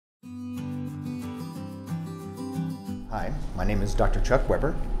Hi, my name is Dr. Chuck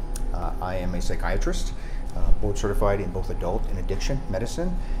Weber. I am a psychiatrist, board certified in both adult and addiction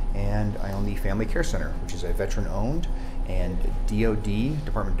medicine, and I own the Family Care Center, which is a veteran-owned and DoD,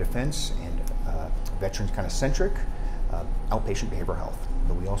 Department of Defense, and veterans kind of centric outpatient behavioral health.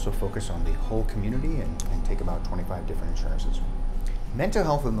 But we also focus on the whole community and take about 25 different insurances. Mental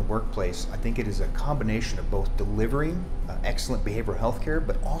health in the workplace, I think it is a combination of both delivering excellent behavioral health care,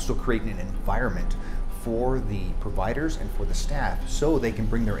 but also creating an environment for the providers and for the staff so they can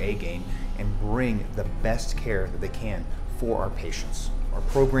bring their A game and bring the best care that they can for our patients. Our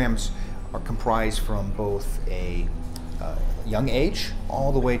programs are comprised from both a young age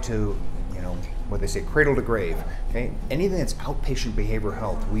all the way to, what they say, cradle to grave. Okay, anything that's outpatient behavioral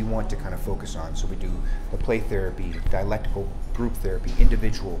health, we want to kind of focus on. So we do the play therapy, dialectical group therapy,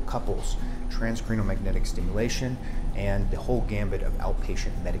 individual, couples, transcranial magnetic stimulation, and the whole gambit of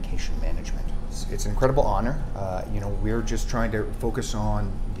outpatient medication management. It's an incredible honor. We're just trying to focus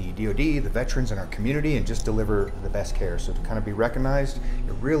on the DoD, the veterans, and our community, and just deliver the best care. So to kind of be recognized,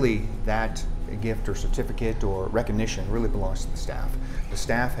 really that gift or certificate or recognition really belongs to the staff. The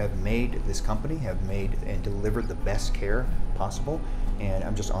staff have made this company, have made and delivered the best care possible, and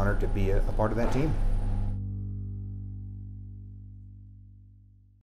I'm just honored to be a part of that team.